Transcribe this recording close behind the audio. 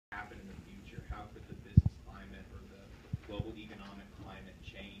global economic climate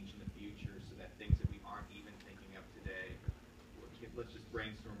change in the future, so that things that we aren't even thinking of today, let's just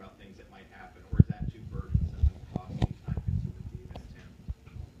brainstorm about things that might happen, or is that too burdensome and costly, time-consuming to even attempt?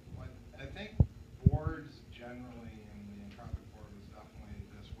 Well, I think boards generally, and the Entropic board was definitely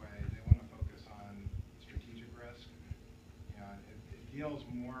this way, they want to focus on strategic risk. You know, it deals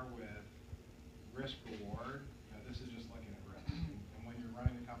more with risk-reward. You know, this is just looking at risk. And when you're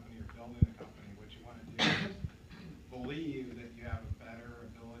running a company or building a company, what you want to do is believe that you have a better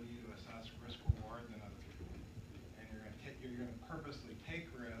ability to assess risk-reward than other people. And you're going to purposely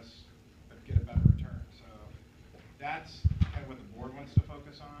take risks, but get a better return. So that's kind of what the board wants to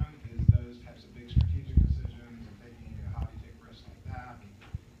focus on, is those types of big strategic decisions and taking, you know, how do you take risks like that. And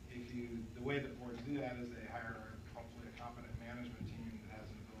the way that boards do that is they hire hopefully a competent management team that has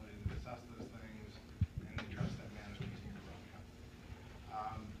an ability to assess those things, and they trust that management team to run the company.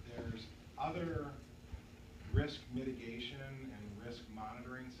 There's other risk mitigation and risk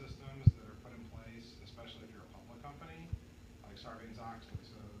monitoring systems that are put in place, especially if you're a public company, like Sarbanes-Oxley.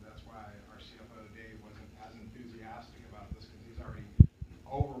 So that's why our CFO, Dave, wasn't as enthusiastic about this, because he's already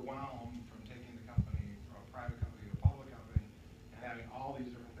overwhelmed from taking the company from a private company to a public company and having all these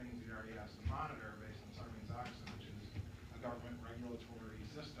different things he already has to monitor based on Sarbanes-Oxley, which is a government regulatory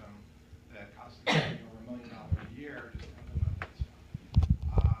system that costs the company over $1 million a year just to implement that stuff.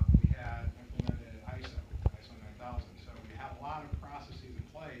 We had implemented ISO 9000. So we have a lot of processes in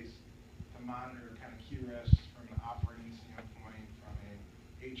place to monitor kind of key risks from an operating standpoint, from an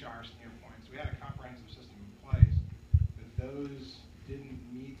HR standpoint. So we had a comprehensive system in place, but those didn't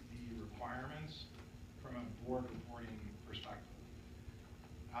meet the requirements from a board reporting perspective.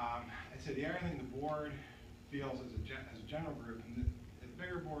 I'd say the other thing the board feels as a general group, and the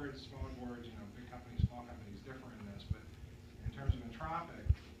bigger boards, smaller boards, you know, big companies, small companies differ in this, but in terms of Entropic,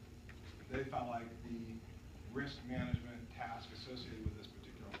 they felt like the risk management task associated with this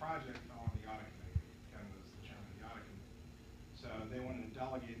particular project fell on the audit committee. Ken was the chairman of the audit committee. So they wanted to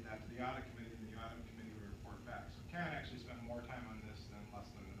delegate that to the audit committee, and the audit committee would report back. So Ken actually spent more time on this than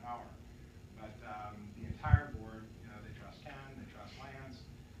less than an hour. But the entire board, you know, they trust Ken, they trust Lance,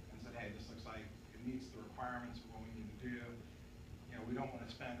 and said, hey, this looks like it meets the requirements of what we need to do. You know, we don't want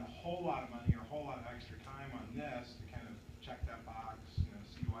to spend a whole lot of money or a whole lot of extra time on this to kind of check that box, you know,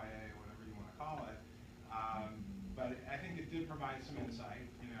 CYA, whatever you want to call it. But I think it did provide some insight.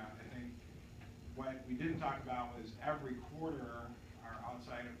 You know, I think what we didn't talk about was every quarter, our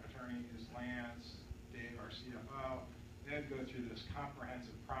outside attorney is Lance, Dave, our CFO. They had to go through this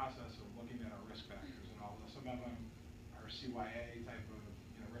comprehensive process of looking at our risk factors, and although some of them are CYA type of,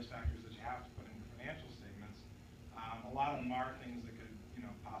 you know, risk factors that you have to put in your financial statements, a lot of them are things that could, you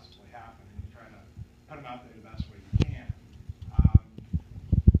know, possibly happen, and you try to put them out there the best way you can.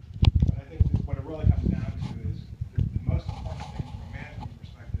 But I think what it really comes down to is the most important thing from a management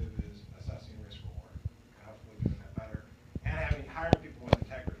perspective is assessing risk reward, and hopefully doing that better, and hiring people with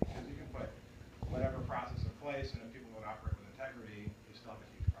integrity, because you can put whatever process in place, and if people don't operate with integrity, you still have a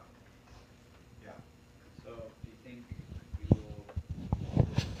huge problem. Yeah. So do you think we will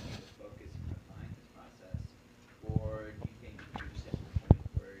focus and refine this process, or do you think you're just at the point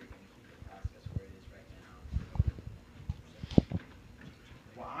where you're going to keep the process where it is right now?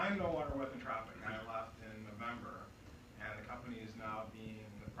 Well, I'm no longer with Entropic. I left in November, and the company is now in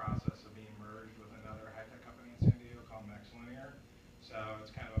the process of being merged with another high-tech company in San Diego called MaxLinear. So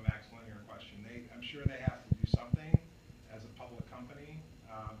it's kind of a MaxLinear question. I'm sure they have to do something as a public company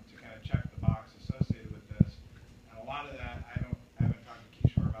to kind of check the box associated with this. And a lot of that, I haven't talked to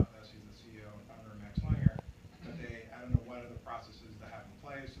Kishore about this. He's the CEO and founder of MaxLinear. But I don't know what are the processes they have in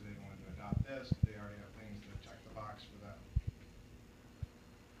place. Do they want to adopt this? Do they already have things that check the box for them?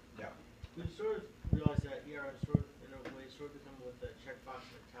 Yeah. We sort of realized that ERM sort of, in a way, sort of become with the checkbox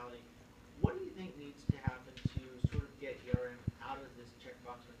mentality. What do you think needs to happen to sort of get ERM out of this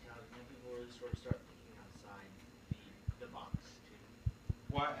checkbox mentality and people really sort of start thinking outside the box too?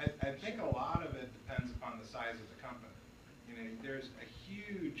 Well, I think a lot of it depends upon the size of the company. You know, there's a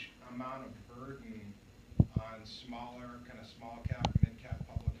huge amount of burden on smaller, kind of small cap, mid cap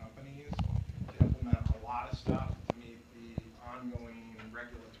public companies to implement a lot of stuff to meet the ongoing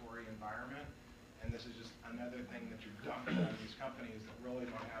regulatory environment. And this is just another thing that you're dumping on these companies that really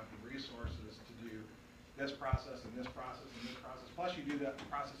don't have the resources to do this process and this process and this process. Plus you do the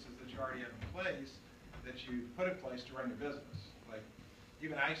processes that you already have in place that you put in place to run your business. Like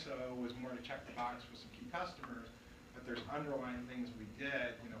even ISO was more to check the box with some key customers, but there's underlying things we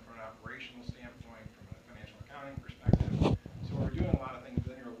did, you know, from an operational standpoint, from a financial accounting perspective. So we're doing a lot of things,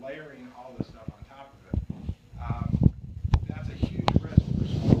 then you're layering all this stuff on top of it. That's a huge risk for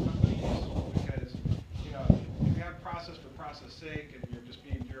small companies because, you know, if you have process for sake and you're just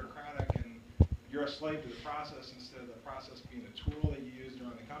being bureaucratic and you're a slave to the process instead of the process being a tool that you use to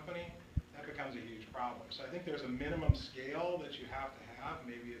run the company, that becomes a huge problem. So I think there's a minimum scale that you have to have.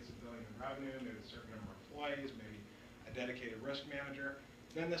 Maybe it's $1 billion in revenue, maybe it's a certain number of employees, maybe a dedicated risk manager.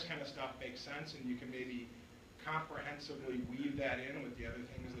 Then this kind of stuff makes sense and you can maybe comprehensively weave that in with the other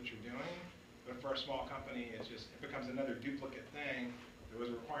things that you're doing. But for a small company, it becomes another duplicate thing. There was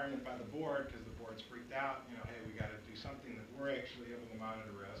a requirement by the board because the board's freaked out, you know, hey, we got to do something that we're actually able to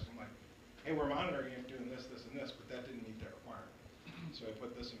monitor risk. I'm like, hey, we're monitoring it, doing this, this, and this, but that didn't meet that requirement. So I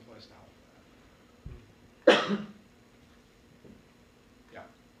put this in place to help with that. Yeah.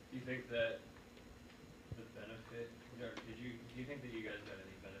 Do you think that the benefit, or do you think that you guys got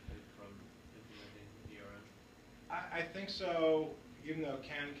any benefit from implementing ERM? I think so, even though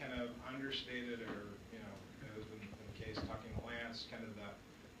Ken kind of understated, or, you know, it was in the case talking to Lance, kind of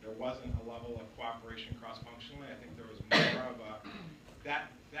there wasn't a level of cooperation cross-functionally. I think there was more of a,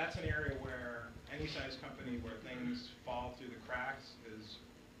 that's an area where any size company where things fall through the cracks is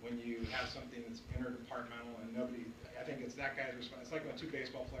when you have something that's interdepartmental and nobody, I think it's that guy's response. It's like when two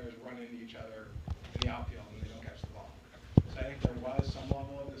baseball players run into each other in the outfield and they don't catch the ball. So I think there was some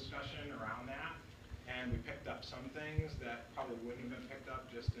level of discussion around that, and we picked up some things that probably wouldn't have been picked up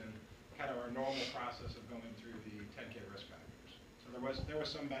just in kind of our normal process of going through the 10K risk factors. So there was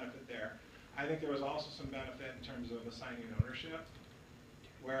some benefit there. I think there was also some benefit in terms of assigning ownership,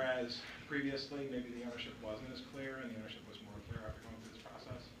 whereas previously maybe the ownership wasn't as clear and the ownership was more clear after going through this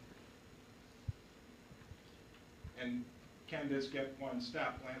process. And Ken did skip one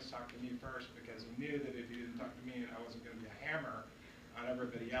step. Lance talked to me first because he knew that if he didn't talk to me, I wasn't going to be a hammer on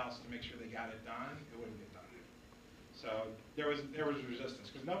everybody else to make sure they got it done. It wouldn't get done. So there was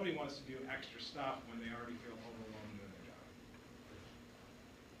resistance because nobody wants to do extra stuff when they already feel